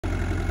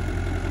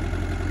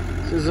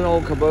This is an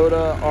old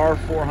Kubota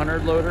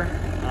R400 loader.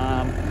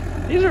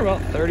 These are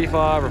about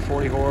 35 or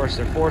 40 horse.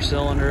 They're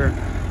 4-cylinder,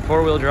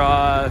 4-wheel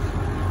drive,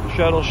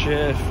 shuttle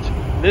shift.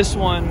 This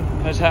one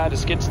has had a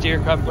skid steer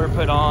coupler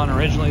put on.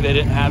 Originally they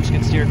didn't have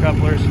skid steer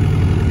couplers.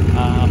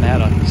 They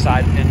had a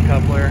side pin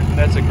coupler.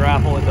 That's a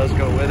grapple, it does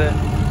go with it.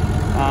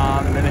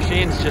 The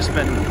machine's just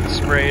been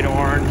sprayed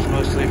orange,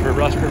 mostly for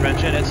rust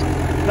prevention. It's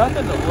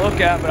nothing to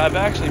look at, but I've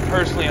actually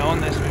personally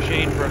owned this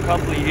machine for a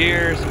couple of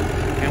years,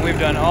 and we've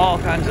done all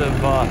kinds of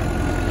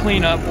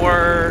cleanup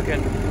work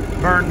and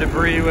burned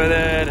debris with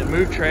it and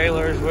moved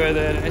trailers with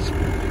it. And it's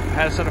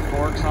had a set of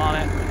forks on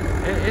it.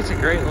 It's a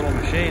great little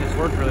machine. It's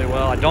worked really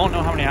well. I don't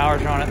know how many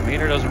hours are on it. The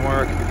meter doesn't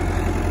work.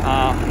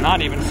 I'm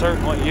not even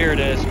certain what year it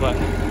is, but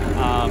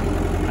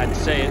I'd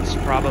say it's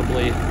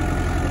probably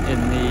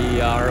in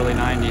the early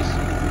 90s.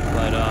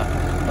 But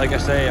like I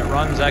say, it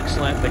runs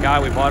excellent. The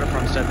guy we bought it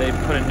from said they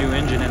put a new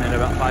engine in it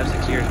about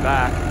 5-6 years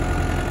back.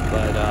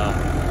 But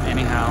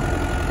anyhow,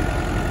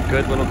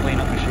 good little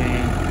cleanup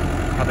machine.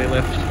 Probably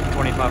lift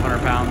 2,500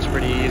 pounds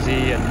pretty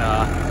easy,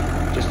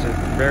 and just a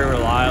very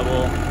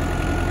reliable,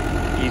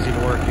 easy to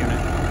work unit.